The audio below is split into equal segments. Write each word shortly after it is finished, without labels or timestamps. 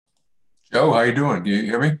Joe, how you doing? Do you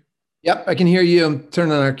hear me? Yep, I can hear you. I'm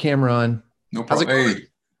turning our camera on. No How's it problem. going? Hey,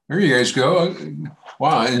 there you guys go.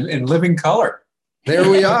 Wow, in living color. There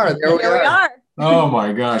we are. There we Here we are. are. Oh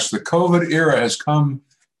my gosh, the COVID era has come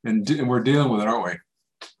and we're dealing with it, aren't we?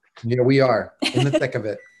 Yeah, we are in the thick of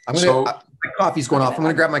it. So My coffee's going off. I'm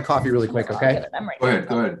gonna grab my coffee really quick, okay? I'm right go here. ahead,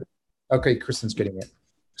 go ahead. Okay, Kristen's getting it.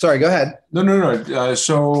 Sorry, go ahead. No, no, no.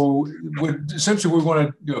 Essentially, we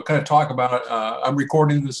want to kind of talk about. I'm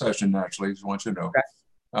recording the session actually, just want you to know. Okay.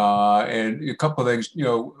 And a couple of things.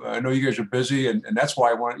 I know you guys are busy, and that's why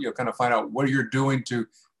I want kind of find out what you're doing to,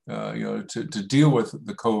 to deal with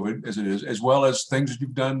the COVID as it is, as well as things that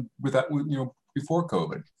you've done with that, before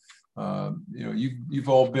COVID. You've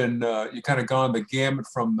all been you kind of gone the gamut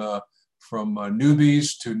from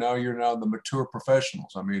newbies to now the mature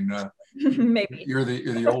professionals. I mean, Maybe. you're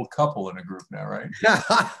the old couple in a group now, right?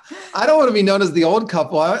 I don't want to be known as the old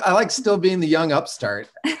couple. I like still being the young upstart.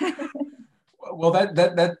 Well,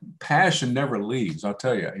 that passion never leaves. I'll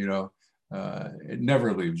tell you. It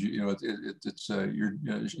never leaves. It's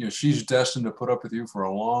she's destined to put up with you for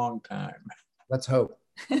a long time. Let's hope.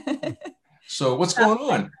 So what's going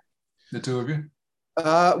on, the two of you?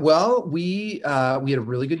 Well, we had a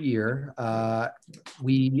really good year.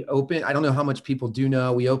 We opened, I don't know how much people do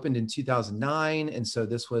know, we opened in 2009. And so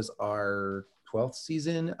this was our 12th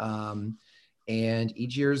season. And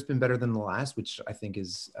each year has been better than the last, which I think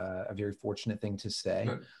is a very fortunate thing to say.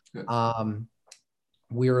 Good, good.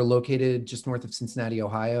 We are located just north of Cincinnati,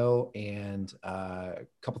 Ohio. And a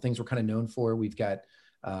couple things we're kind of known for. We've got,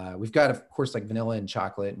 of course, like vanilla and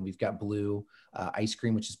chocolate, and we've got blue ice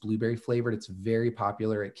cream, which is blueberry flavored. It's very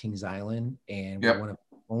popular at Kings Island, and we're one of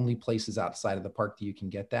the only places outside of the park that you can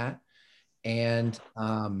get that. And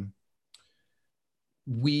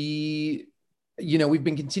we've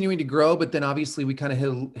been continuing to grow, but then obviously we kind of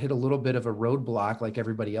hit a little bit of a roadblock like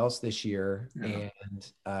everybody else this year. Yeah.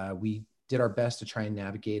 And we did our best to try and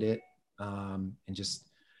navigate it, and just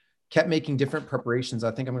kept making different preparations.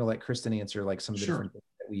 I think I'm going to let Kristen answer like some of the different things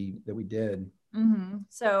that we did. Mm-hmm.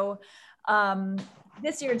 So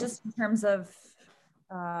this year, just in terms of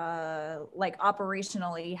like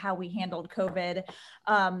operationally how we handled COVID,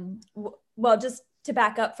 well, just to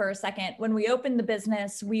back up for a second, when we opened the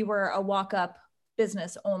business, we were a walk-up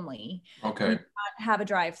business only. Okay. We did not have a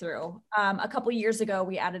drive-through. A couple years ago,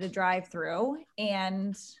 we added a drive-through,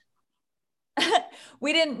 and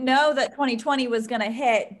we didn't know that 2020 was going to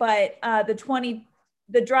hit, but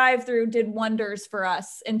the drive-through did wonders for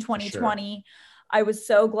us in 2020. Sure. I was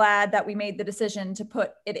so glad that we made the decision to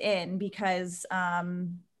put it in, because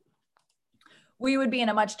we would be in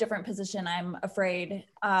a much different position, I'm afraid,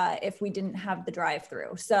 if we didn't have the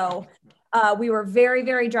drive-through. So we were very,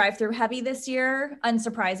 very drive-through heavy this year,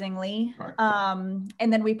 unsurprisingly. Right.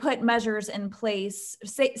 And then we put measures in place,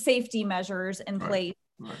 safety measures in place.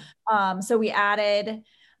 Right. So we added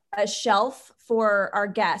a shelf for our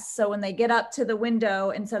guests. So when they get up to the window,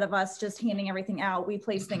 instead of us just handing everything out, we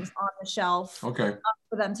place things on the shelf for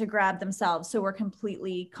them to grab themselves. So we're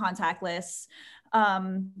completely contactless.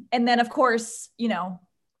 And then of course,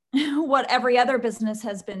 what every other business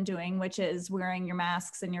has been doing, which is wearing your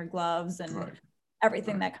masks and your gloves and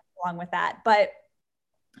everything that comes along with that. But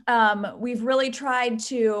we've really tried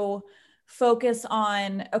to focus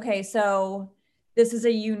on, okay, so this is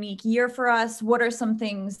a unique year for us. What are some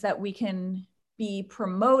things that we can be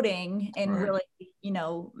promoting and really,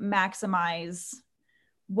 maximize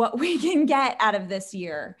what we can get out of this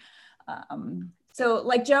year? So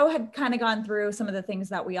like Joe had kind of gone through some of the things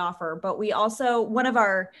that we offer, but we also, one of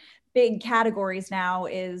our big categories now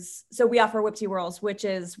is, so we offer Whipty-Whirls, which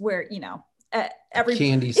is where, every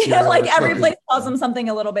candy cereal, like every place calls them something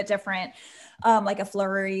a little bit different, like a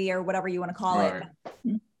flurry or whatever you want to call it.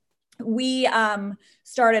 We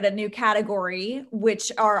started a new category,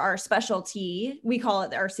 which are our specialty. We call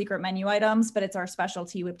it our secret menu items, but it's our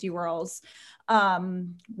specialty Whipty-Whirls,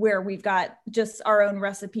 where we've got just our own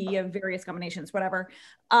recipe of various combinations, whatever.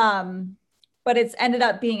 But it's ended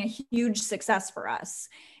up being a huge success for us.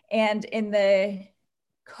 And in the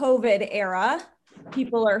COVID era,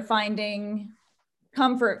 people are finding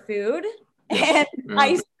comfort food and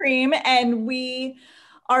ice cream, and we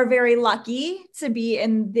are very lucky to be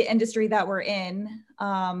in the industry that we're in.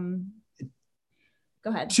 Go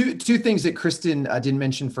ahead. Two things that Kristen didn't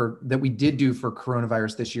mention that we did do for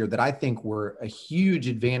coronavirus this year that I think were a huge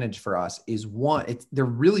advantage for us is one, they're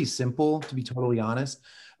really simple, to be totally honest.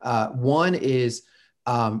 One is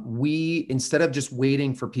we, instead of just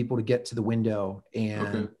waiting for people to get to the window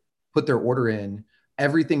and put their order in,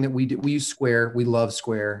 everything that we do, we use Square. We love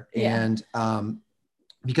Square. And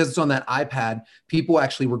because it's on that iPad, people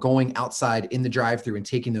actually were going outside in the drive-thru and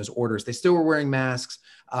taking those orders. They still were wearing masks.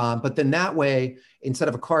 But then that way, instead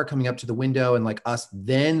of a car coming up to the window and like us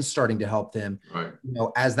then starting to help them, right.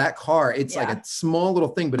 As that car, it's like a small little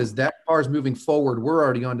thing, but as that car is moving forward, we're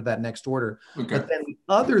already on to that next order. Okay. But then the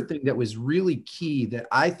other thing that was really key that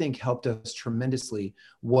I think helped us tremendously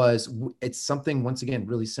was it's something, once again,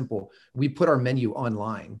 really simple. We put our menu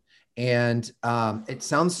online, and it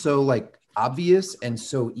sounds so like obvious and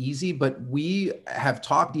so easy, but we have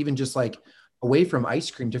talked even just like away from ice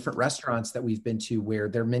cream, different restaurants that we've been to where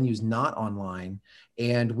their menu's not online,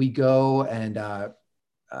 and we go and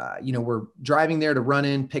we're driving there to run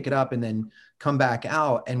in, pick it up, and then come back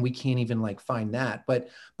out, and we can't even like find that. But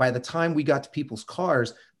by the time we got to people's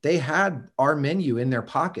cars, they had our menu in their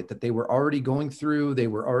pocket that they were already going through. They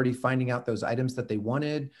were already finding out those items that they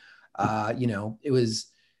wanted. It was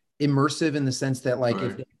immersive in the sense that like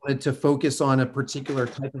if they wanted to focus on a particular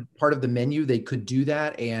type of part of the menu, they could do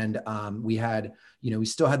that. And we had, we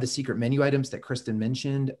still had the secret menu items that Kristen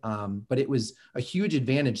mentioned, but it was a huge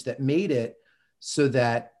advantage that made it so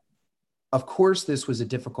that, of course, this was a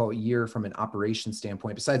difficult year from an operation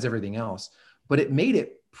standpoint, besides everything else, but it made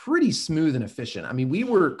it pretty smooth and efficient. I mean, we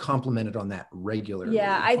were complimented on that regularly.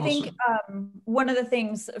 Yeah, I think one of the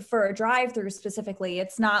things for a drive-through specifically,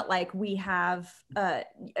 it's not like we have a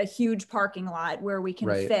huge parking lot where we can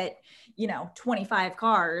fit, 25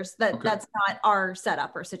 cars. That's not our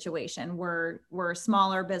setup or situation. We're a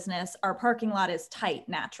smaller business. Our parking lot is tight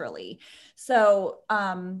naturally. So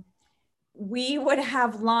we would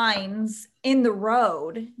have lines in the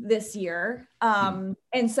road this year. And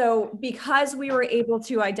so because we were able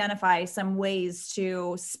to identify some ways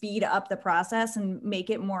to speed up the process and make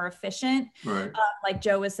it more efficient, like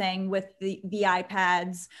Joe was saying with the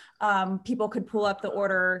iPads, people could pull up the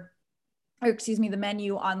the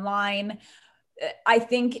menu online. I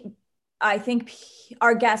think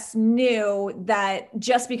our guests knew that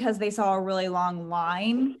just because they saw a really long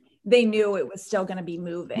line, they knew it was still going to be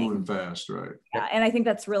moving fast, right? Yeah, and I think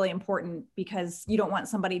that's really important because you don't want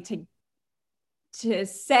somebody to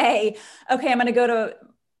say, okay, I'm going to go to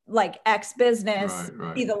like X business,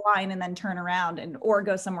 see the line, and then turn around or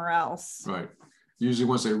go somewhere else. Right. Usually,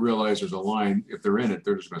 once they realize there's a line, if they're in it,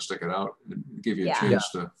 they're just going to stick it out and give you a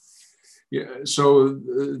chance to. Yeah. So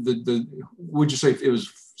would you say it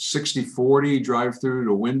was 60-40 drive-through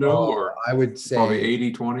to window, or I would say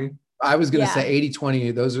probably 80-20? I was going to say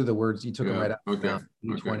 80-20. Those are the words you took them right out. Okay.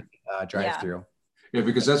 80-20 drive-through. Yeah,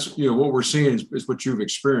 because that's, what we're seeing is what you've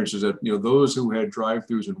experienced is that, those who had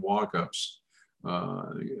drive-throughs and walk-ups,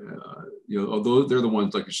 although they're the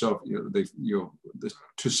ones like yourself,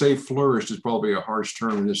 to say flourished is probably a harsh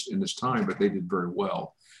term in this time, but they did very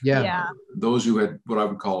well. Yeah. Those who had what I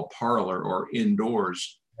would call a parlor or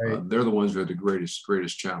indoors, they're the ones who had the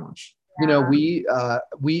greatest challenge.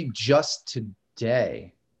 We just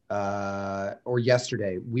today, or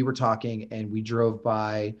yesterday, we were talking and we drove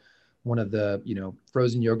by one of the,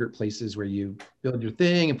 frozen yogurt places where you build your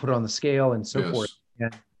thing and put it on the scale and so forth.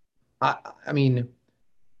 And I mean,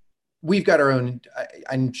 we've got our own,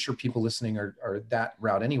 I'm sure people listening are that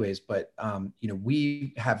route anyways, but,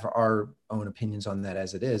 we have our own opinions on that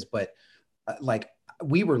as it is, but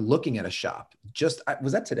we were looking at a shop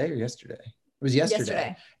was that today or yesterday? It was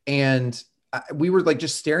yesterday. And we were like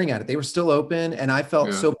just staring at it. They were still open. And I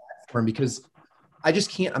felt so bad for them because I just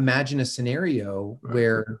can't imagine a scenario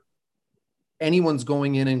where anyone's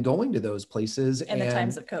going in and going to those places. In the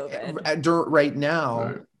times of COVID. Right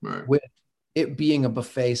now, with it being a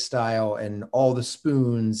buffet style and all the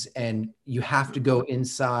spoons and you have to go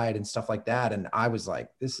inside and stuff like that. And I was like,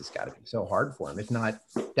 this has got to be so hard for them, if not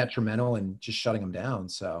detrimental and just shutting them down.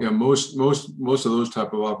 So most of those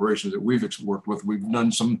type of operations that we've worked with, we've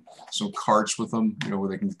done some carts with them, where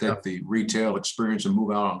they can take the retail experience and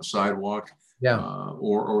move out on the sidewalk.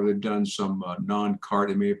 Or they've done some non-cart.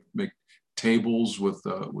 They may make tables with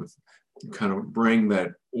kind of bring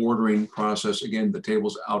that ordering process again, the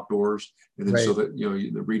table's outdoors, and then so that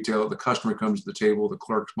the customer comes to the table, the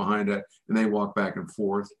clerk's behind it, and they walk back and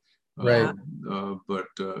forth. But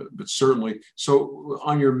certainly, so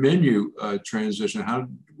on your menu transition,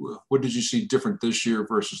 what did you see different this year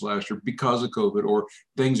versus last year because of COVID, or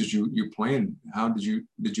things that you planned? How did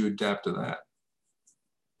you adapt to that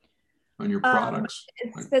on your products?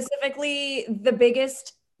 Specifically, the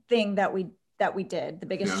biggest thing that we did, the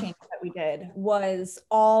biggest change that we did was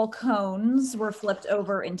all cones were flipped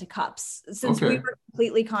over into cups. Since we were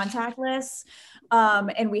completely contactless,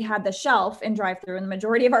 and we had the shelf in drive-through, and the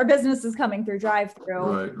majority of our business is coming through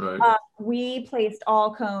drive-through. Right. We placed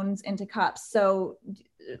all cones into cups. So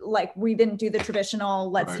like we didn't do the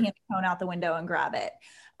traditional, let's hand the cone out the window and grab it.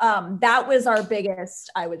 That was our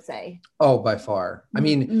biggest, I would say. Oh, by far. I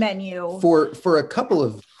mean, menu for a couple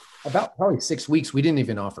of about probably 6 weeks, we didn't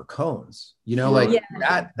even offer cones,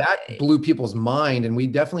 that blew people's mind. And we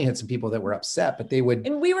definitely had some people that were upset, but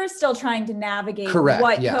and we were still trying to navigate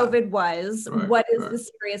COVID was, what is the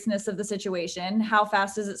seriousness of the situation? How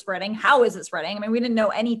fast is it spreading? How is it spreading? I mean, we didn't know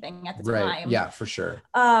anything at the time. Yeah, for sure.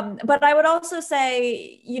 But I would also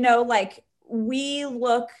say, like we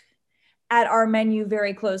look at our menu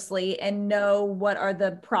very closely and know what are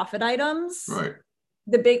the profit items. Right.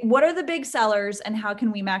 What are the big sellers and how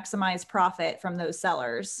can we maximize profit from those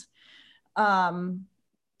sellers? And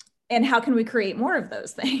how can we create more of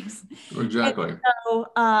those things? Exactly. And so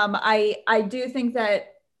I do think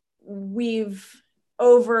that we've,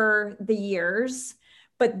 over the years,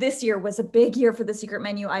 but this year was a big year for the secret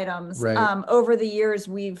menu items. Right. Over the years,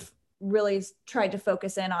 we've really tried to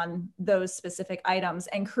focus in on those specific items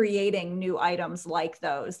and creating new items like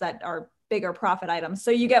those that are bigger profit items. So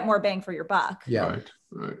you get more bang for your buck. Yeah.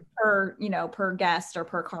 Right. Per guest or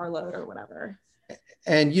per carload or whatever.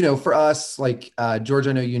 And, for us, like, George,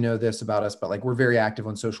 I know you know this about us, but like, we're very active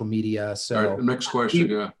on social media. So next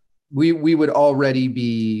question. We would already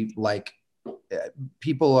be like,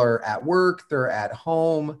 people are at work, they're at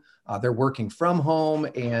home, they're working from home,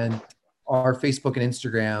 and our Facebook and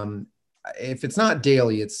Instagram, if it's not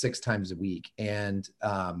daily, it's 6 times a week. And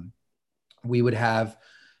we would have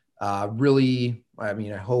really, I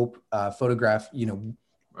hope photograph,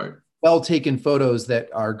 well-taken photos that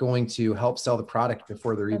are going to help sell the product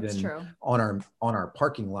before they're even on our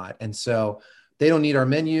parking lot. And so they don't need our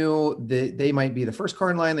menu. They might be the first car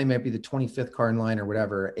in line. They might be the 25th car in line or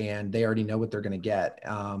whatever. And they already know what they're going to get.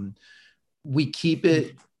 We keep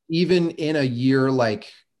it, even in a year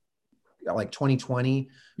like 2020,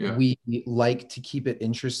 we like to keep it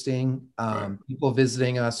interesting. People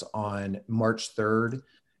visiting us on March 3rd,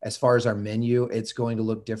 as far as our menu, it's going to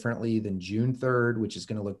look differently than June 3rd, which is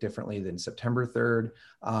going to look differently than September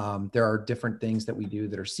 3rd. There are different things that we do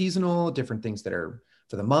that are seasonal, different things that are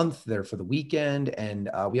for the month, that are for the weekend. And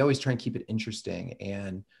we always try and keep it interesting.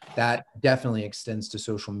 And that definitely extends to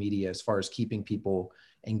social media as far as keeping people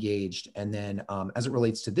engaged. And then as it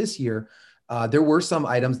relates to this year, there were some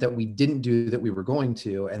items that we didn't do that we were going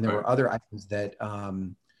to, and there were other items that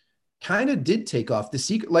kind of did take off. The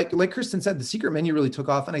secret, like Kristen said, the secret menu really took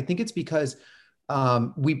off. And I think it's because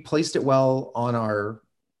we placed it well on our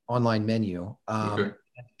online menu.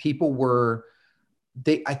 People were,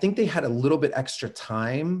 I think they had a little bit extra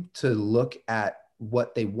time to look at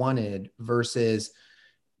what they wanted versus,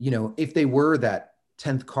 if they were that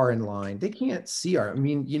 10th car in line, they can't see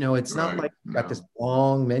it's not like we've got this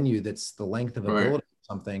long menu that's the length of a building or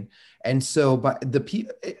something. And so, but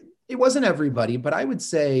it wasn't everybody, but I would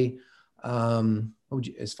say,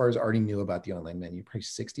 as far as already knew about the online menu, probably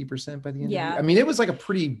 60% by the end of the year. I mean, it was like a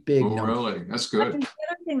pretty big number. Really? That's good. The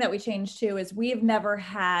other thing that we changed too is we've never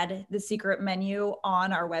had the secret menu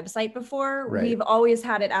on our website before. We've always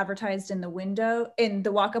had it advertised in the window, in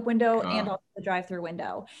the walk-up window and also the drive-through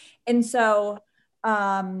window. And so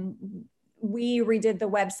we redid the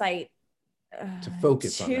website to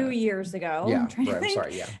focus on 2 years ago. Yeah, I'm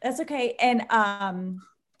sorry. Yeah, that's okay. And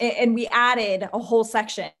we added a whole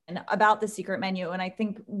section about the secret menu. And I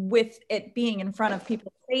think with it being in front of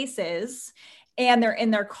people's faces and they're in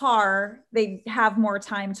their car, they have more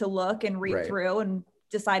time to look and read through and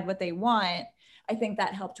decide what they want. I think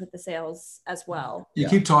that helped with the sales as well. You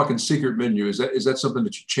keep talking secret menu. Is that something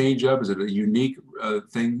that you change up? Is it a unique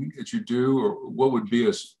thing that you do? Or what would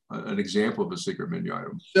be an example of a secret menu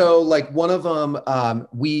item? So like one of them,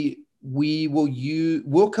 we'll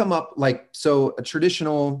come up so a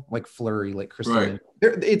traditional like flurry, like Kristen,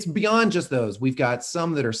 it's beyond just those. We've got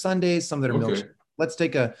some that are sundaes, some that are milkshake. Let's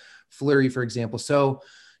take a flurry, for example. So,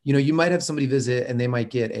 you might have somebody visit and they might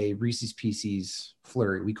get a Reese's Pieces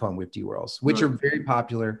flurry. We call them Whipty Whirls, which are very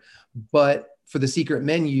popular. But for the secret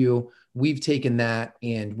menu, we've taken that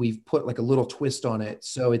and we've put like a little twist on it.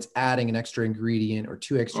 So it's adding an extra ingredient or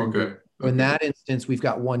 2 extra ingredients. In that instance, we've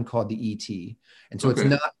got one called the ET. And so it's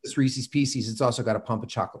not just Reese's Pieces. It's also got a pump of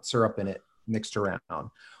chocolate syrup in it mixed around.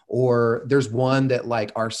 Or there's one that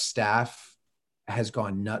like our staff has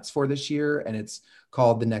gone nuts for this year, and it's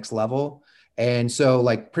called the Next Level. And so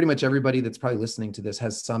like pretty much everybody that's probably listening to this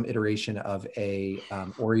has some iteration of a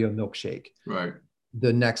Oreo milkshake. Right.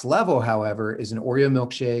 The Next Level, however, is an Oreo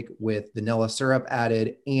milkshake with vanilla syrup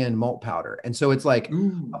added and malt powder. And so it's like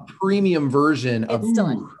a premium version of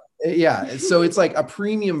so it's like a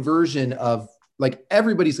premium version of like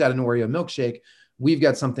everybody's got an Oreo milkshake. We've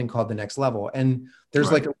got something called the Next Level. And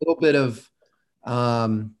there's like a little bit of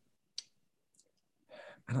um,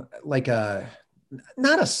 like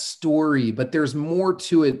not a story, but there's more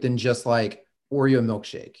to it than just like Oreo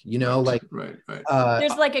milkshake, you know, like, right.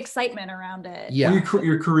 There's like excitement around it. Yeah. Well,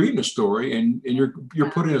 you're creating a story and you're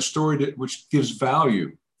putting a story which gives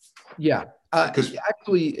value. Yeah.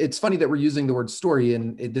 Actually, it's funny that we're using the word story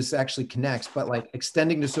and this actually connects, but like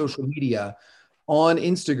extending to social media on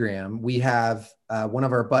Instagram, we have one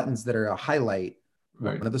of our buttons that are a highlight,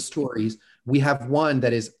 right. One of the stories. We have one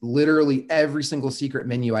that is literally every single secret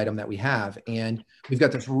menu item that we have. And we've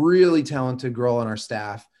got this really talented girl on our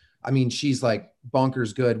staff. I mean, she's like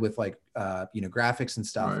bonkers good with like, graphics and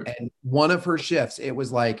stuff. Right. And one of her shifts, it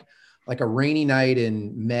was like a rainy night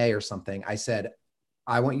in May or something. I said,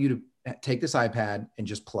 I want you to take this iPad and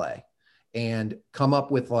just play and come up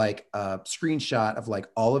with like a screenshot of like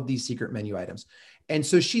all of these secret menu items. And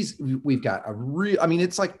so we've got I mean,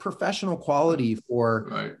 it's like professional quality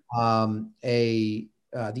for the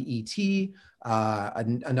ET,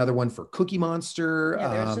 another one for Cookie Monster. Yeah,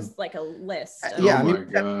 there's just like a list. Yeah, I mean,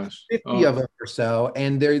 my gosh. 50 of them or so,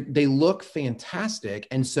 and they look fantastic.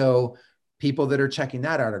 And so people that are checking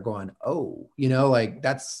that out are going, oh, like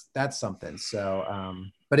that's something. So,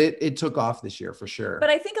 but it took off this year for sure. But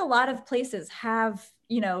I think a lot of places have,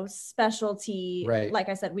 specialty, right. Like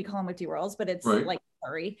I said, we call them Whipty Rolls, but it's right. like,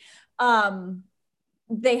 sorry.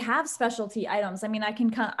 They have specialty items. I mean, I can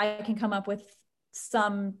come up with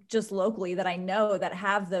some just locally that I know that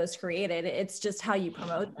have those created. It's just how you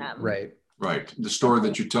promote them. Right. Right. The story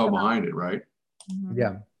that you tell behind it, right? Mm-hmm.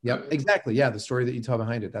 Yeah. Yep. Exactly. Yeah. The story that you tell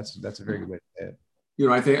behind it. That's a very good way to say it.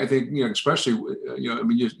 I think, especially, I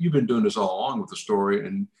mean, you've been doing this all along with the story,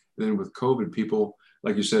 and then with COVID, people,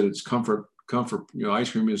 like you said, it's comfort,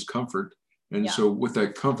 ice cream is comfort. And so with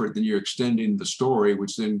that comfort, then you're extending the story,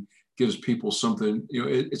 which then gives people something,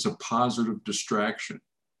 it's a positive distraction.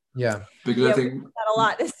 Yeah. Because I think we did that a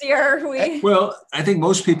lot this year. Well, I think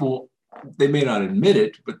most people, they may not admit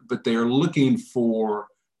it, but they are looking for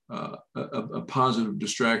a positive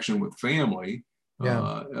distraction with family.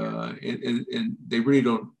 Yeah. And they really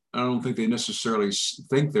I don't think they necessarily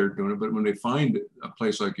think they're doing it, but when they find a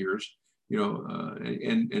place like yours,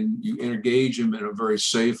 and you engage them in a very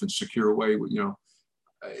safe and secure way, that's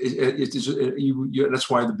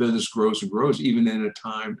why the business grows and grows, even in a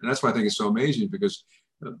time. And that's why I think it's so amazing, because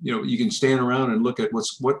you can stand around and look at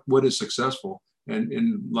what is successful, and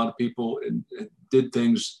a lot of people did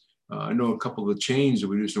things. I know a couple of the chains that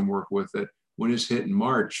we do some work with, that when it's hit in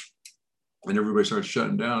March and everybody started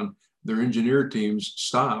shutting down, their engineer teams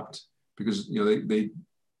stopped because it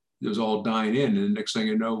was all dying in. And the next thing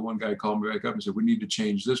I know, one guy called me back up and said, we need to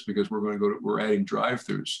change this because we're adding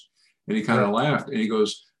drive-throughs. And he kind of laughed, and he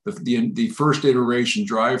goes, the first iteration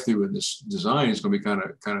drive-through in this design is going to be kind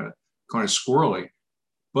of squirrely,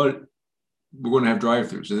 but we're going to have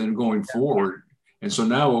drive-throughs. And then going forward, and so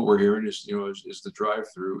now what we're hearing is the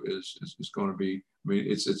drive-through is going to be, I mean,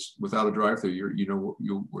 it's without a drive-through, where you're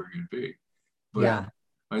going to be. But,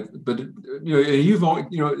 but you've always,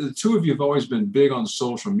 the two of you have always been big on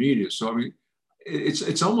social media. So I mean,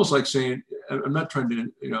 it's almost like saying, I'm not trying to,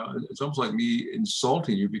 it's almost like me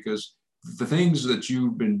insulting you, because the things that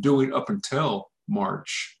you've been doing up until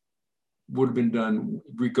March would have been done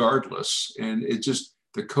regardless. And it just,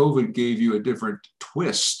 the COVID gave you a different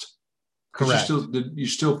twist. Correct. You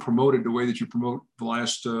still promoted the way that you promote the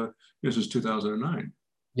last, since 2009.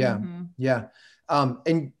 Yeah. Mm-hmm. Yeah.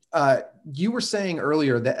 And you were saying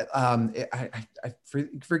earlier that I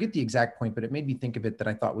forget the exact point, but it made me think of it that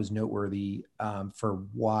I thought was noteworthy for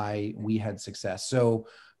why we had success. So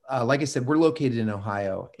like I said, we're located in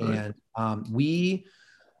Ohio, and we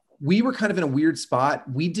were kind of in a weird spot.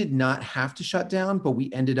 We did not have to shut down, but we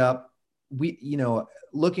ended up,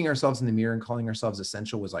 looking ourselves in the mirror and calling ourselves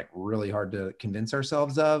essential was like really hard to convince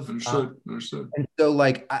ourselves of. Understood. And so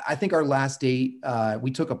like, I think our last date,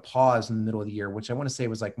 we took a pause in the middle of the year, which I want to say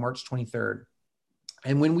was like March 23rd.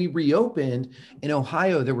 And when we reopened in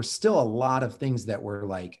Ohio, there were still a lot of things that were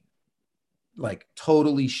like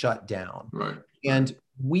totally shut down. Right. And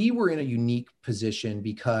we were in a unique position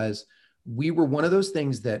because we were one of those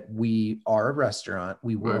things that we are a restaurant.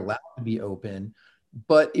 We were allowed to be open,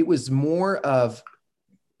 but it was more of,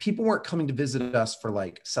 people weren't coming to visit us for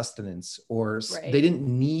like sustenance, or they didn't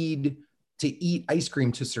need to eat ice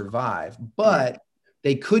cream to survive, but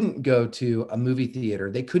they couldn't go to a movie theater.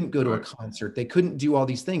 They couldn't go to a concert. They couldn't do all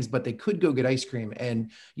these things, but they could go get ice cream. And,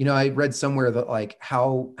 I read somewhere that like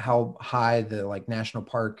how high the like national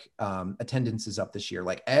park attendance is up this year.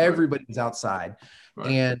 Like everybody's outside,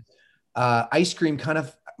 and ice cream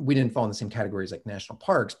we didn't fall in the same categories like national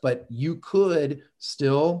parks, but you could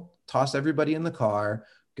still toss everybody in the car,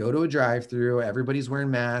 go to a drive-through, everybody's wearing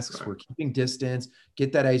masks, we're keeping distance,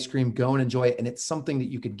 get that ice cream, go and enjoy it. And it's something that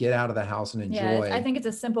you could get out of the house and enjoy. Yeah, I think it's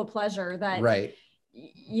a simple pleasure that, right.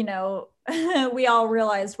 You know, we all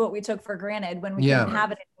realized what we took for granted when we couldn't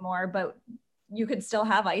have it anymore, but you could still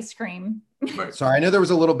have ice cream. Right. Sorry, I know there was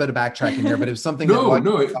a little bit of backtracking there, but it was something. It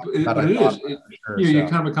is. You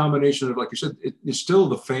kind of a combination of, like you said, it's still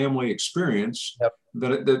the family experience. Yep.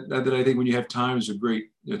 That I think when you have time is a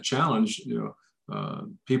great challenge.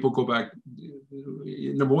 People go back.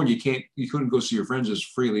 Number one, you couldn't go see your friends as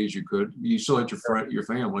freely as you could. You still had your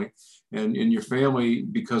family, and your family,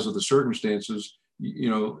 because of the circumstances,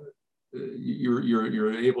 you're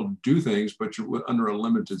able to do things, but you're under a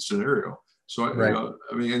limited scenario. So I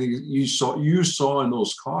mean, I think you saw in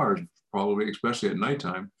those cars, probably, especially at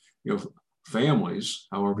nighttime, families,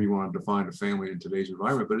 however you want to define a family in today's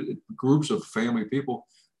environment, but groups of family people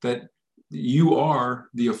that you are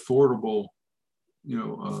the affordable,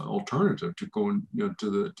 alternative to going,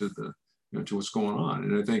 to what's going on.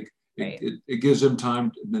 And I think it gives them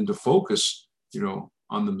time then to focus,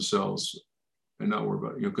 on themselves and not worry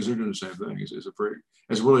about, because they're doing the same thing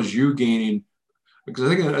as well as you gaining.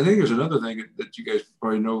 Because I think there's another thing that you guys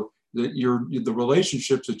probably know, that the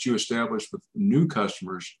relationships that you established with new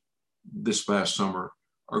customers this past summer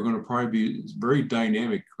are going to probably be very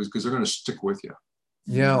dynamic, because they're going to stick with you.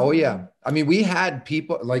 Yeah. Oh yeah. I mean, we had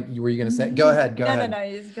people like, were you going to say, go ahead. No,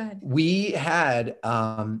 just go ahead. We had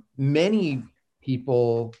many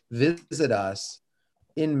people visit us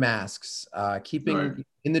in masks, keeping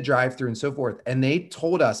in the drive-through and so forth. And they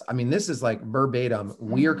told us, I mean, this is like verbatim,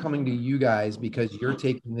 we are coming to you guys because you're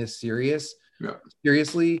taking this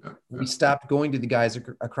seriously. We stopped going to the guys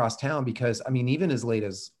across town because, I mean, even as late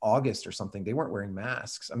as August or something, they weren't wearing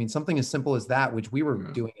masks. I mean, something as simple as that, which we were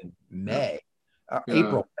doing in May,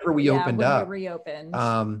 April, whenever we opened up. We reopened.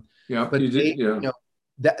 But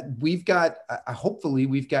that we've got, hopefully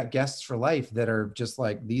we've got guests for life that are just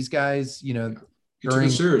like these guys, you took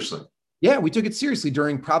it seriously. Yeah, we took it seriously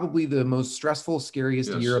during probably the most stressful,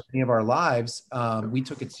 scariest year of any of our lives. We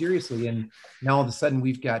took it seriously. And now all of a sudden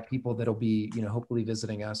we've got people that'll be, hopefully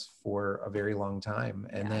visiting us for a very long time.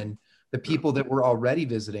 And then the people that were already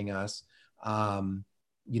visiting us,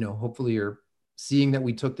 hopefully are seeing that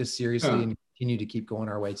we took this seriously and continue to keep going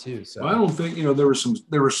our way too. So I don't think, there was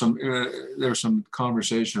some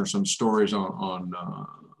conversation or some stories on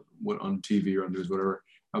TV or on news, whatever,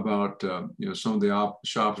 about some of the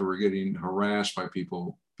shops were getting harassed by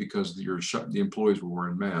people because the employees were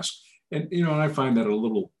wearing masks, and I find that a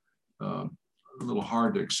little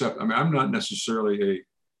hard to accept. I mean, I'm not necessarily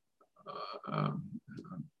my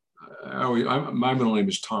middle name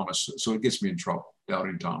is Thomas, so it gets me in trouble,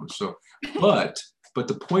 Doubting Thomas. So, but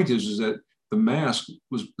the point is that the mask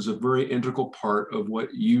was a very integral part of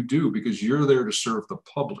what you do, because you're there to serve the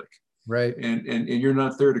public. Right. And you're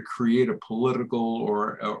not there to create a political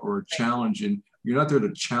or a challenge, and you're not there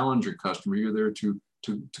to challenge your customer. You're there to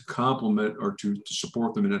complement or to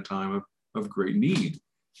support them in a time of great need.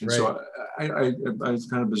 And so it's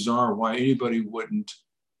kind of bizarre why anybody wouldn't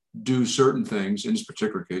do certain things, in this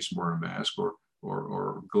particular case, wear a mask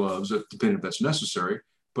or gloves, depending if that's necessary,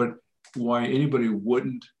 but why anybody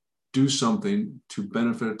wouldn't do something to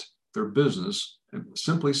benefit their business. And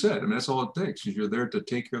simply said, I mean, that's all it takes, is you're there to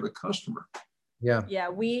take care of the customer. Yeah,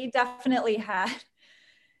 we definitely had,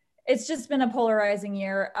 it's just been a polarizing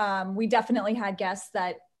year. We definitely had guests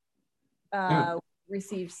that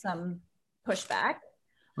received some pushback.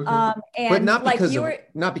 Okay. But not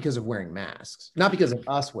because of wearing masks, not because of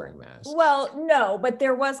us wearing masks. Well, no, but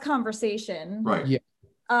there was conversation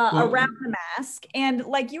around the mask. And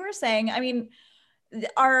like you were saying, I mean,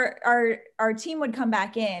 our team would come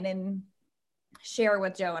back in and share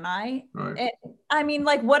with Joe and I. And, I mean,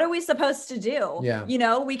 like, what are we supposed to do?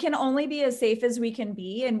 Yeah. We can only be as safe as we can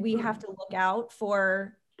be, and we have to look out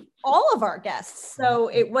for all of our guests. So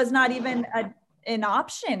it was not even an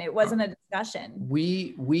option. It wasn't a discussion.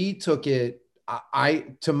 We took it.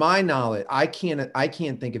 To my knowledge, I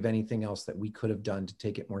can't think of anything else that we could have done to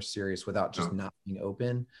take it more serious without just not being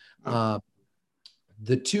open.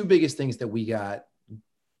 The two biggest things that we got,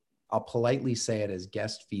 I'll politely say it as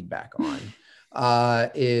guest feedback on,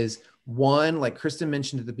 is one, like Kristen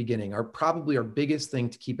mentioned at the beginning, our biggest thing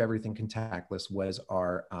to keep everything contactless was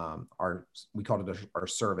we called it our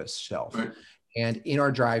service shelf. Right. And in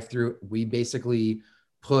our drive-through, we basically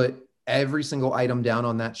put every single item down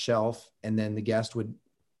on that shelf, and then the guest would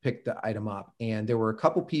pick the item up. And there were a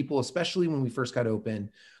couple people, especially when we first got open,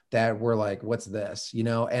 that were like, what's this?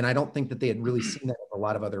 And I don't think that they had really seen that at a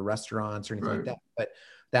lot of other restaurants or anything like that. But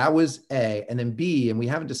that was A. And then B, and we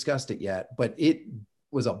haven't discussed it yet, but it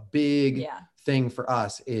was a big thing for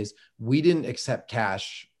us is we didn't accept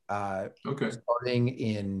cash.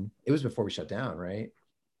 Starting it was before we shut down, right?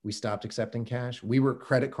 We stopped accepting cash. We were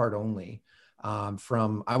credit card only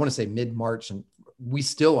from, I want to say mid-March, and we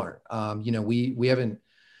still aren't. We haven't,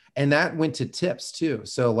 and that went to tips too.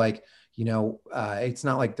 So like, it's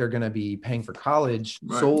not like they're going to be paying for college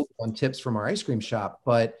sold on tips from our ice cream shop,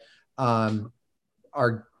 but we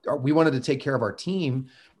wanted to take care of our team.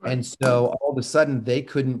 Right. And so all of a sudden they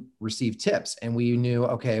couldn't receive tips, and we knew,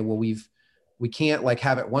 okay, well, we can't like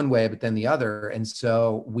have it one way, but then the other. And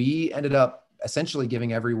so we ended up essentially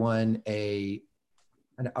giving everyone a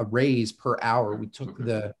raise per hour. We took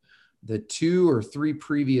the 2 or 3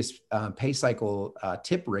 previous pay cycle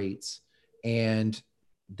tip rates, and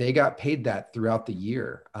they got paid that throughout the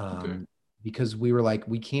year because we were like,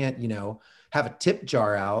 we can't, have a tip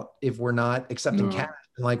jar out if we're not accepting cash.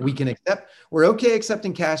 And like we're okay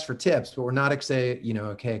accepting cash for tips, but we're not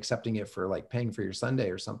accepting it for like paying for your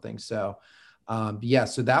Sunday or something. So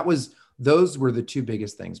so those were the 2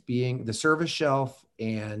 biggest things, being the service shelf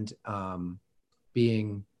and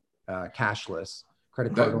being cashless.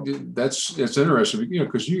 Credit card. That's interesting,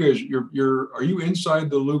 because you guys, are you inside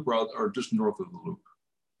the loop or just north of the loop?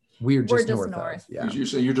 We're just north. Yeah. You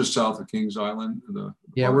say you're just south of Kings Island.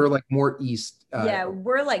 We're like more east.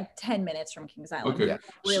 We're like 10 minutes from Kings Island. Okay. Yeah,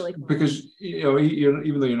 really close. Because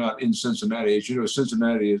even though you're not in Cincinnati,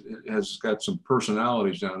 Cincinnati has got some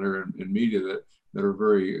personalities down there in media that are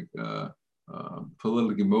very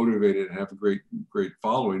politically motivated and have a great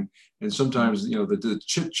following, and sometimes the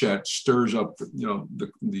chit chat stirs up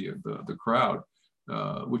the crowd,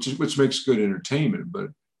 which makes good entertainment, but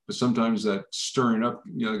sometimes that stirring up,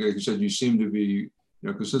 like you said, you seem to be,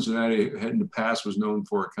 because Cincinnati in the past was known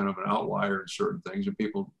for kind of an outlier in certain things, and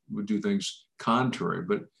people would do things contrary.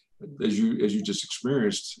 But as you just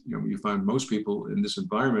experienced, you find most people in this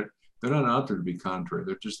environment, they're not out there to be contrary.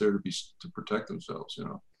 They're just there to protect themselves,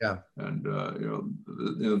 Yeah. And the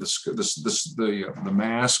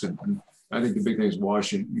mask, and I think the big thing is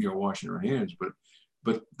washing your hands.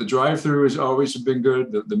 But the drive-through has always been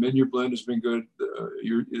good. The menu blend has been good.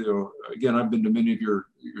 Again, I've been to many of your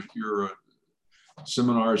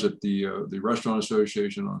seminars at the Restaurant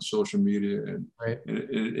Association on social media, and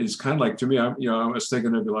it's kind of like, to me, I was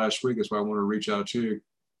thinking of you last week. That's why I want to reach out to you.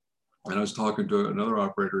 And I was talking to another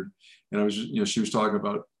operator, and she was talking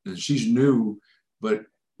about, and she's new, but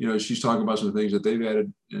she's talking about some things that they've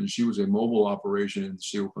added, and she was a mobile operation, and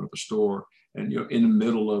she opened up a store, and in the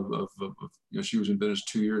middle of she was in business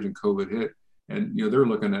 2 years and COVID hit, and they're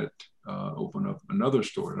looking at open up another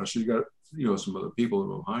store. Now she's got some other people that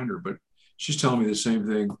are behind her, but she's telling me the same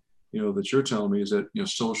thing that you're telling me, is that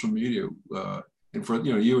social media, and for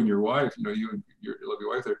you and your wife, you and your lovely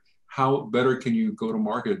wife there, how better can you go to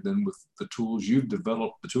market than with the tools you've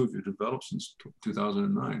developed, the two of you developed since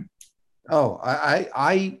 2009? Oh,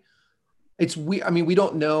 we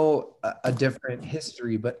don't know a different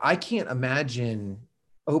history, but I can't imagine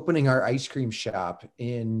opening our ice cream shop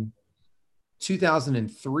in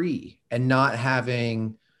 2003 and not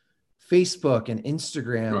having Facebook and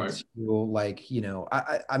Instagram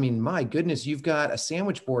I mean, my goodness, you've got a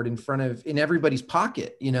sandwich board in everybody's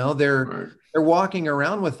pocket. They're walking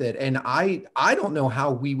around with it, and I don't know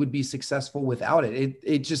how we would be successful without it.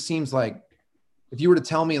 It just seems like, if you were to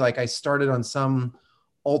tell me like I started on some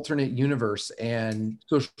alternate universe and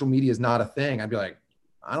social media is not a thing, I'd be like,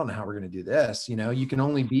 I don't know how we're going to do this. You can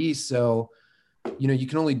only be so. You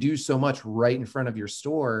can only do so much right in front of your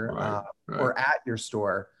store or at your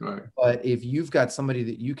store. Right. But if you've got somebody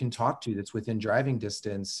that you can talk to that's within driving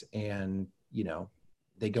distance, and,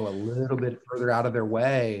 they go a little bit further out of their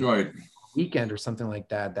way, weekend or something like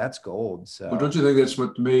that, that's gold. So, well, don't you think that's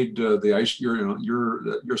what made the ice,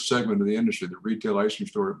 your segment of the industry, the retail ice cream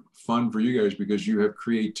store, fun for you guys, because you have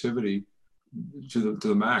creativity to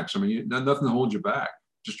the max. I mean, nothing to hold you back,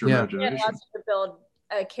 just your imagination. Yeah, to build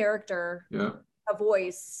a character. Yeah. A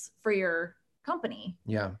voice for your company.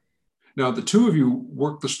 Yeah. Now, the two of you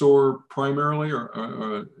work the store primarily,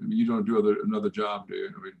 or you don't do another job, do you?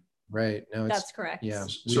 I mean, right. No, that's correct. Yeah.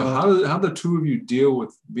 So how do the two of you deal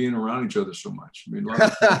with being around each other so much? I mean,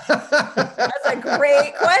 that's a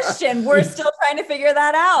great question. We're still trying to figure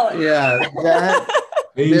that out. Yeah.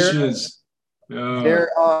 Patience. There's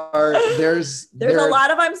a lot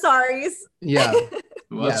of I'm sorries. Yeah.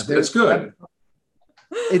 Well, that's good.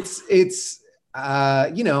 It's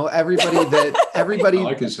everybody I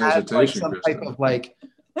like his has hesitation, like some Kristen. type of like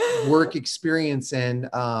work experience, and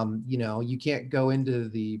you can't go into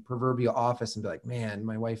the proverbial office and be like, man,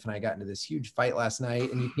 my wife and I got into this huge fight last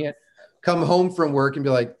night, and you can't come home from work and be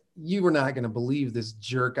like, you were not going to believe this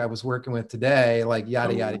jerk I was working with today, like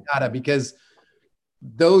yada yada yada, because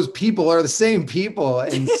those people are the same people.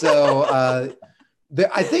 And so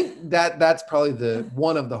I think that's probably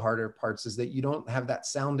one of the harder parts, is that you don't have that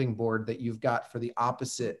sounding board that you've got for the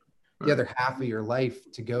opposite, the other half of your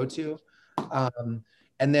life to go to.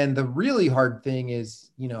 And then the really hard thing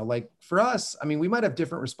is, like for us, I mean, we might have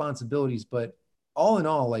different responsibilities, but all in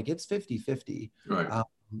all, like it's 50-50. Right.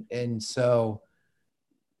 And so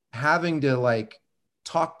having to like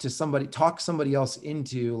talk somebody else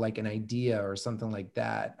into like an idea or something like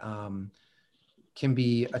that can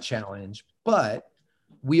be a challenge. But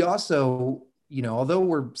we also, although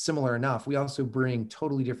we're similar enough, we also bring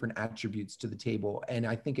totally different attributes to the table. And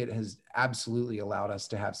I think it has absolutely allowed us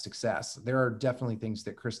to have success. There are definitely things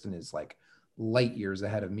that Kristen is like light years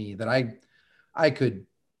ahead of me that I could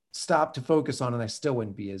stop to focus on, and I still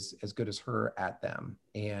wouldn't be as good as her at them.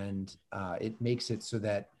 And it makes it so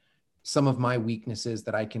that some of my weaknesses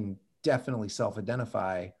that I can definitely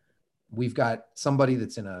self-identify, we've got somebody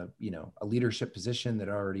that's in a leadership position that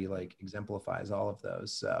already like exemplifies all of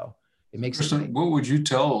those. So it makes Kristen, it nice. what would you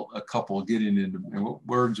tell a couple getting into, and what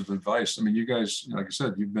words of advice? I mean, you guys, like I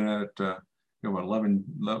said, you've been at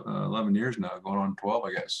 11 years now, going on 12,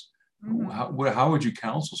 I guess. Mm-hmm. How would you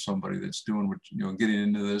counsel somebody that's doing what, getting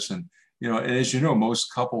into this? And and as you know,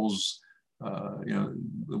 most couples,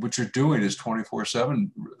 what you're doing is 24/7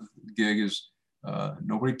 gig is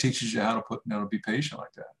nobody teaches you how to be patient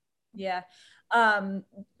like that. Yeah.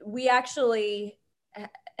 We actually,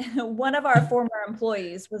 one of our former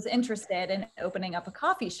employees was interested in opening up a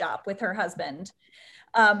coffee shop with her husband.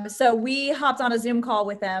 So we hopped on a Zoom call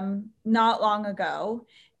with them not long ago,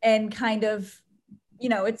 and kind of,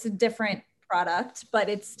 it's a different product, but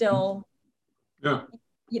it's still,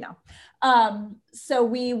 so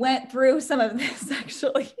we went through some of this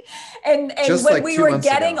actually. And when like we were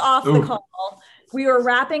getting off the call, we were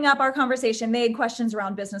wrapping up our conversation. They had questions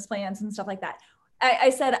around business plans and stuff like that. I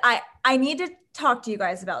said, I need to talk to you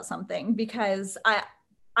guys about something, because I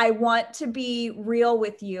want to be real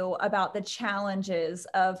with you about the challenges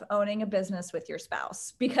of owning a business with your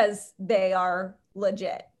spouse, because they are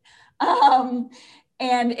legit. And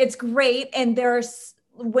it's great. And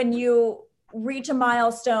when you reach a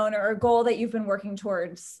milestone or a goal that you've been working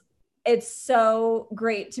towards, it's so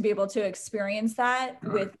great to be able to experience that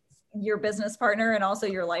with your business partner and also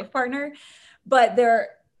your life partner. But there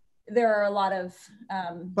are a lot of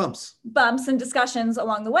bumps and discussions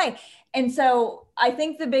along the way. And so I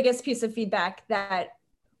think the biggest piece of feedback that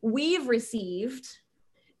we've received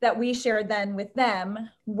that we shared then with them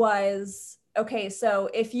was, okay, so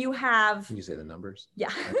if you have... Can you say the numbers? Yeah.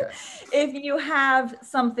 Okay. If you have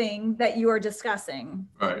something that you are discussing,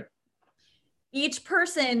 right, each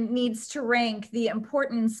person needs to rank the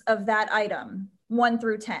importance of that item 1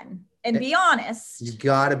 through 10 and be honest. You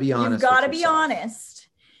gotta be honest. You've got to be honest.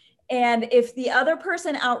 And if the other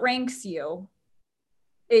person outranks you,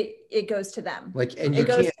 it goes to them. And it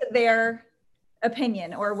goes to their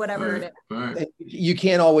opinion or whatever it is. Right. You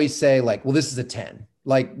can't always say like, well, this is a 10.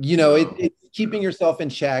 Like, it's keeping yourself in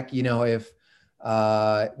check. If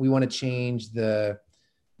we want to change the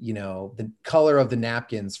color of the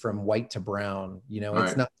napkins from white to brown,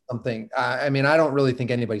 it's not something, I mean, I don't really think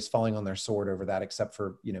anybody's falling on their sword over that, except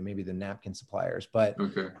for, maybe the napkin suppliers. But,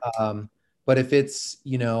 but if it's,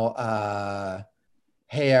 hey,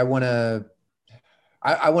 I want to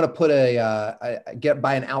put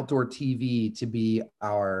buy an outdoor TV to be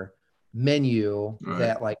our menu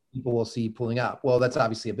that like people will see pulling up. Well, that's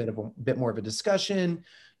obviously a bit more of a discussion.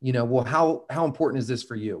 Well, how important is this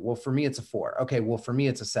for you? Well, for me, it's a 4. Okay. Well, for me,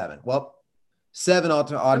 it's a 7. Well, 7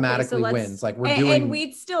 automatically wins. Like and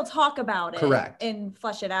we'd still talk about it. Correct. And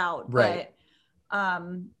flesh it out. Right. But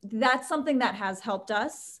that's something that has helped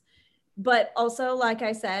us. But also, like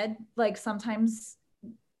I said, like sometimes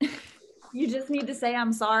you just need to say,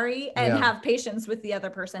 I'm sorry, and have patience with the other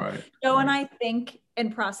person. Joe and I think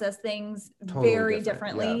and process things very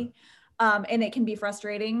differently. Yeah. And it can be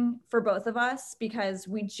frustrating for both of us because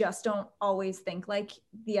we just don't always think like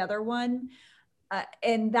the other one.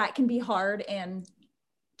 And that can be hard and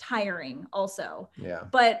tiring also. Yeah.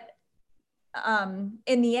 But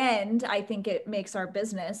in the end, I think it makes our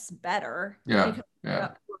business better. Yeah.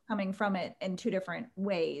 Because we're coming from it in 2 different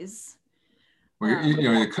ways. Well,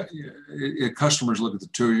 your customers look at the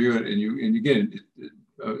 2 of you, and again,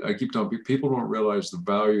 I keep telling people don't realize the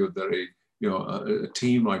value that a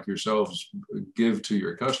team like yourselves give to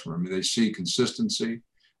your customer. I mean, they see consistency,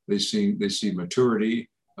 they see maturity,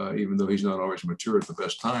 even though he's not always mature at the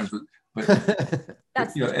best times. But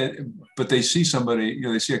they see somebody,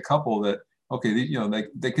 they see a couple that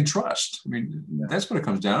they can trust. I mean, that's what it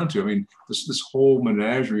comes down to. I mean, this whole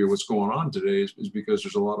menagerie of what's going on today is because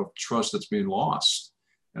there's a lot of trust that's being lost.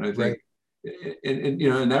 And I think,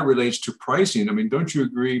 and that relates to pricing. I mean, don't you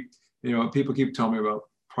agree? People keep telling me about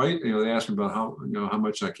price. They ask me about how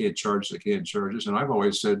much I can't charge this. And I've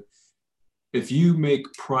always said, if you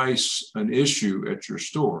make price an issue at your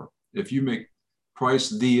store, if you make price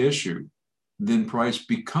the issue, then price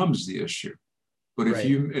becomes the issue. But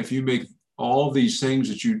if you make all these things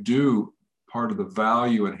that you do part of the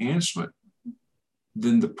value enhancement,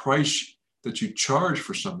 then the price that you charge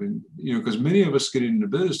for something, because many of us getting into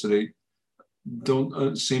business today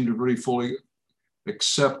don't seem to really fully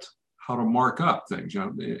accept how to mark up things.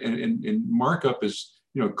 And markup is,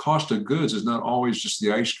 cost of goods is not always just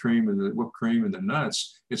the ice cream and the whipped cream and the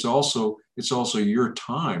nuts. It's also your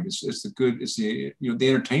time. It's the the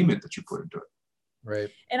entertainment that you put into it. Right.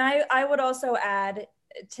 And I would also add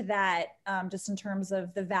to that, just in terms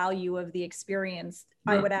of the value of the experience,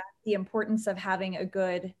 I would add the importance of having a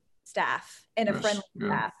good staff and a friendly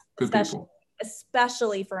staff,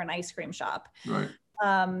 especially for an ice cream shop. Right.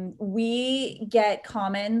 We get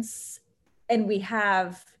comments, and we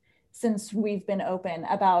have since we've been open,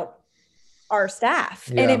 about our staff,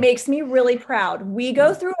 and it makes me really proud. We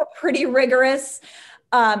go through a pretty rigorous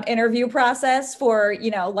interview process for,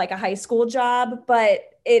 like a high school job, but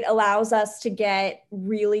it allows us to get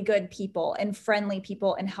really good people and friendly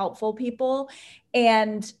people and helpful people.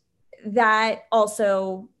 And that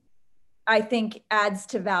also, I think, adds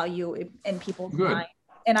to value in people's mind.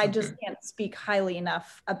 And I just can't speak highly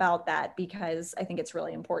enough about that, because I think it's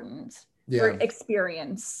really important for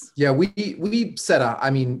experience. Yeah. We set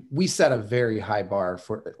a very high bar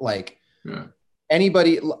for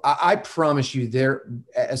anybody. I promise you there,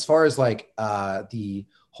 as far as the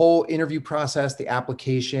whole interview process, the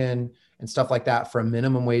application and stuff like that for a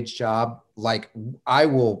minimum wage job, I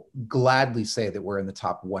will gladly say that we're in the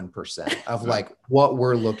top 1% of what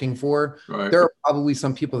we're looking for. Right. There are probably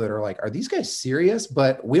some people that are are these guys serious?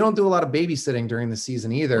 But we don't do a lot of babysitting during the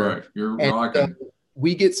season either. Right. You're rocking.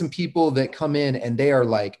 We get some people that come in and they are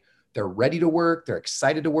they're ready to work. They're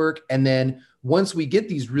excited to work. And then once we get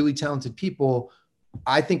these really talented people,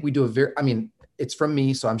 I think we do it's from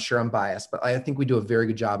me, so I'm sure I'm biased, but I think we do a very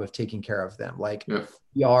good job of taking care of them.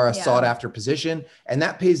 We are a sought after position, and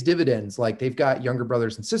that pays dividends. They've got younger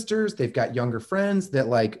brothers and sisters, they've got younger friends that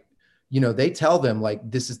they tell them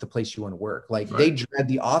this is the place you want to work. They dread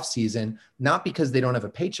the off season, not because they don't have a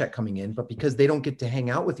paycheck coming in, but because they don't get to hang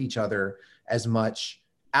out with each other as much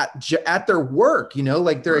at their work,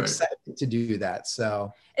 they're excited to do that.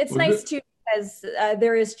 So it's nice too, because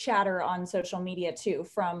there is chatter on social media too,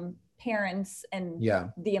 from parents and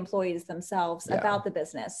the employees themselves about the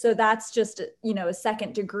business. So that's just, a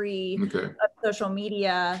second degree of social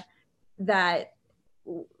media, that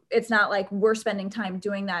it's not like we're spending time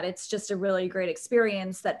doing that. It's just a really great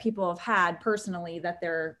experience that people have had personally that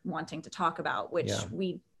they're wanting to talk about, which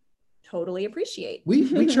we totally appreciate.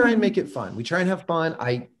 We try and make it fun. We try and have fun.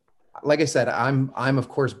 Like I said, I'm of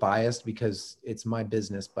course biased because it's my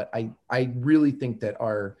business, but I really think that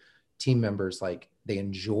our team members, they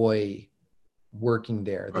enjoy working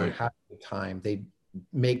there. They have the time. They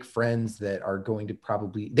make friends that are going to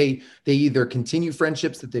they either continue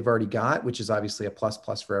friendships that they've already got, which is obviously a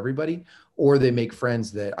plus for everybody, or they make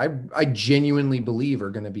friends that I genuinely believe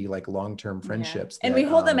are going to be long-term friendships. And we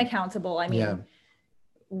hold them accountable. I mean,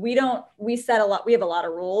 we have a lot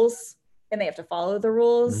of rules, and they have to follow the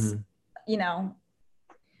rules,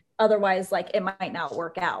 otherwise it might not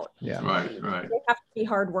work out. They Right. They have to be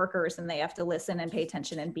hard workers, and they have to listen and pay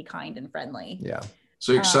attention and be kind and friendly.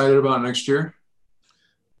 So excited about next year?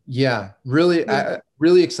 Yeah, really,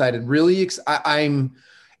 really excited.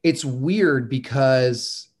 It's weird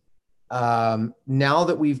because now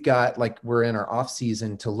that we've got we're in our off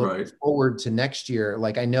season to look forward to next year.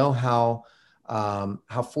 I know how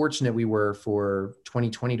fortunate we were for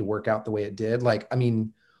 2020 to work out the way it did.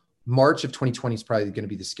 March of 2020 is probably going to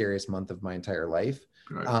be the scariest month of my entire life.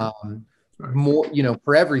 More,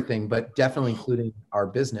 for everything, but definitely including our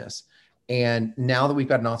business. And now that we've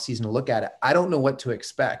got an off season to look at it, I don't know what to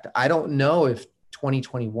expect. I don't know if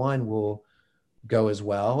 2021 will go as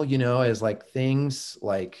well, as things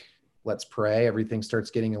let's pray everything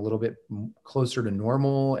starts getting a little bit closer to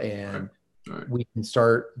normal, and we can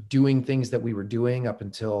start doing things that we were doing up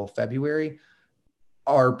until February.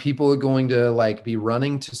 Are people going to be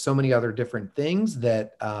running to so many other different things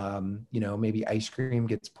that, maybe ice cream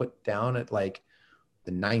gets put down at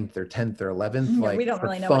the 9th or 10th or 11th, we don't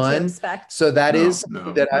really know fun. what to expect. So that is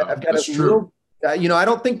something that I've got a little, I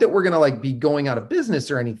don't think that we're going to be going out of business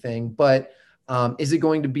or anything, but is it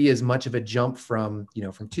going to be as much of a jump from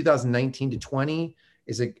 2019 to 20?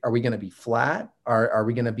 Are we going to be flat? Are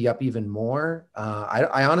we going to be up even more?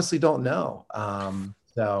 I honestly don't know.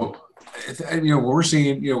 So, what we're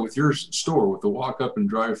seeing, with your store, with the walk up and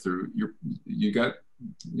drive through, you got,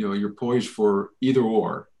 you're poised for either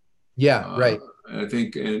or. Yeah, right. I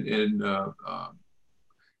think, I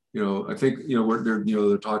think,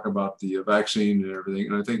 they're talking about the vaccine and everything.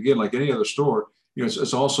 And I think, again, like any other store,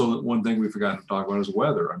 it's also one thing we've forgotten to talk about is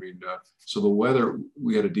weather. I mean, so the weather,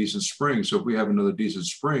 we had a decent spring. So if we have another decent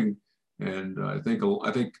spring, and I think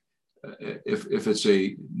if it's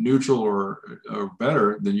a neutral or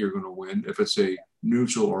better, then you're going to win. If it's a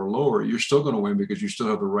neutral or lower, you're still going to win because you still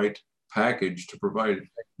have the right package to provide,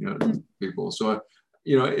 to people. So,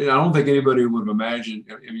 I don't think anybody would have imagined.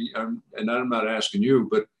 I mean, and I'm not asking you,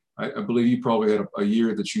 but I believe you probably had a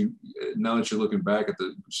year that now that you're looking back at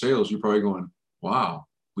the sales, you're probably going, wow,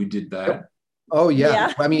 we did that. Oh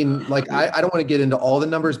yeah. I mean, like, I don't want to get into all the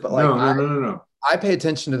numbers, but like, no. I pay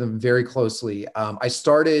attention to them very closely. I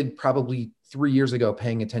started probably 3 years ago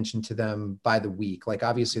paying attention to them by the week. Like,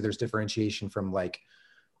 obviously there's differentiation from like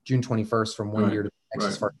June 21st from one year to the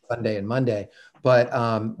next as far as Sunday and Monday, but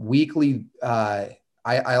weekly,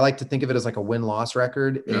 I like to think of it as like a win-loss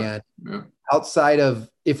record. And outside of,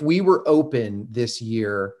 if we were open this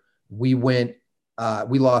year, we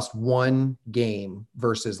lost one game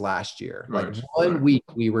versus last year. Like one week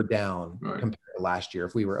we were down compared to last year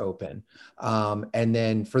if we were open. And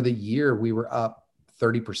then for the year we were up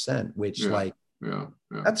 30%, which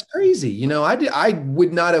that's crazy. I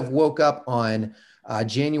would not have woke up on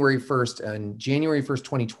January 1st and January 1st,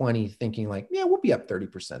 2020, thinking like, yeah, we'll be up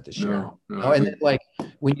 30% this year. And then like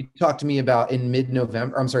when you talk to me about in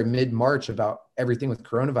mid-March about everything with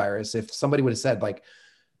coronavirus, if somebody would have said like,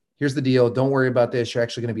 here's the deal, don't worry about this, you're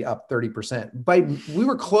actually going to be up 30%. We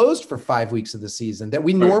were closed for 5 weeks of the season that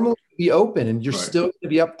we normally be open, and you're still going to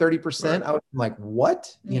be up 30%. I was like,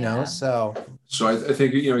 what? So I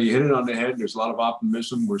think, you hit it on the head. There's a lot of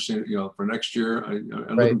optimism. We're seeing, for next year.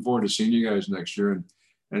 I'm looking forward to seeing you guys next year.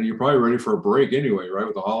 And you're probably ready for a break anyway, right?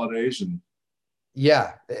 With the holidays and.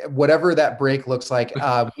 Yeah. Whatever that break looks like.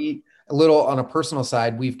 A little on a personal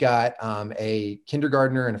side, we've got a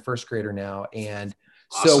kindergartner and a first grader now. And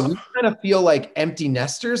so we kind of feel like empty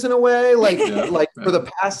nesters in a way, like for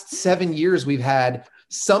the past 7 years, we've had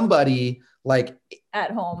somebody like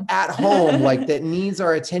at home, like that needs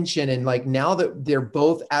our attention. And like, now that they're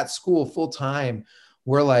both at school full time,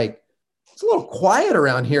 we're like, it's a little quiet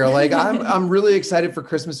around here. Like I'm really excited for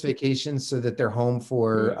Christmas vacation so that they're home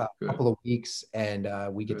for a couple of weeks and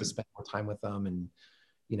we get to spend more time with them and,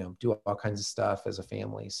 do all kinds of stuff as a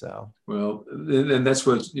family. So, well, and that's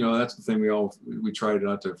what, that's the thing we try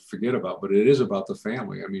not to forget about, but it is about the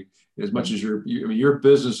family. I mean, as much as your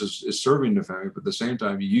business is serving the family, but at the same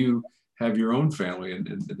time, you have your own family and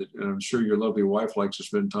I'm sure your lovely wife likes to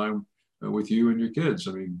spend time with you and your kids.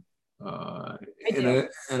 I mean, and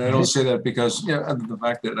I don't say that because, the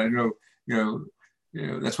fact that I know,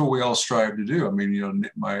 that's what we all strive to do. I mean,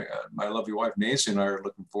 my lovely wife, Nancy, and I are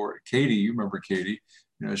looking forward. Katie, you remember Katie,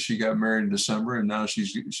 she got married in December and now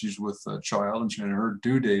she's with a child and her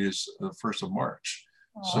due date is the 1st of March.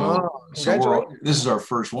 So this is our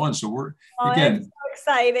first one. So we're, again, so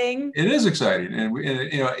exciting. It is exciting. And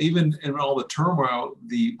even in all the turmoil,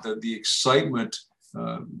 the excitement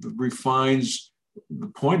refines the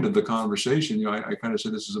point of the conversation. I kind of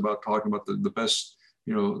said, this is about talking about the best,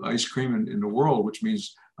 ice cream in the world, which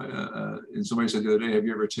means, and somebody said the other day, have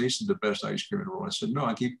you ever tasted the best ice cream in the world? I said, no,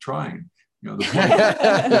 I keep trying. The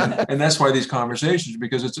point, and that's why these conversations,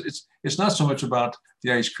 because it's not so much about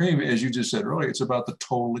the ice cream, as you just said earlier, it's about the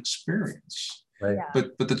total experience. Right.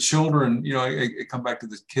 But the children, I come back to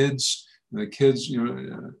the kids, the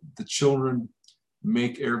the children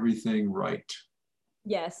make everything right.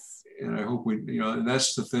 Yes. And I hope and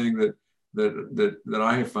that's the thing that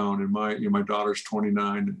I have found in my daughter's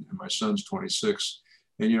 29 and my son's 26,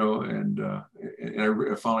 and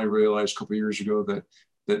I finally realized a couple of years ago that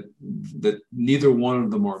neither one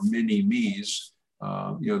of them are mini me's.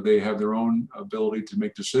 They have their own ability to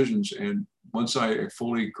make decisions, and once I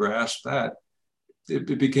fully grasped that,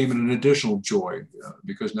 it became an additional joy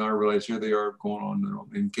because now I realize here they are going on,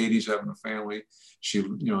 and Katie's having a family. She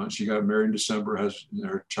got married in December,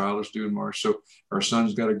 her child is due in March. So our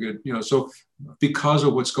son's got a good, so because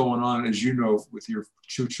of what's going on, as you know, with your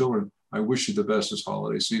 2 children, I wish you the best this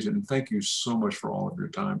holiday season. And thank you so much for all of your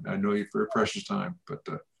time. I know you for your precious time, but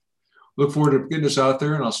look forward to getting this out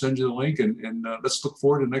there, and I'll send you the link and let's look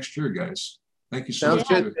forward to next year, guys. Thank you so much.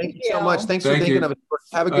 Sounds good. Thank you so much. Thanks for thinking of it.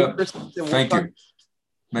 Have a good Christmas. Thank you.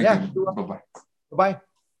 Bye-bye. Bye-bye.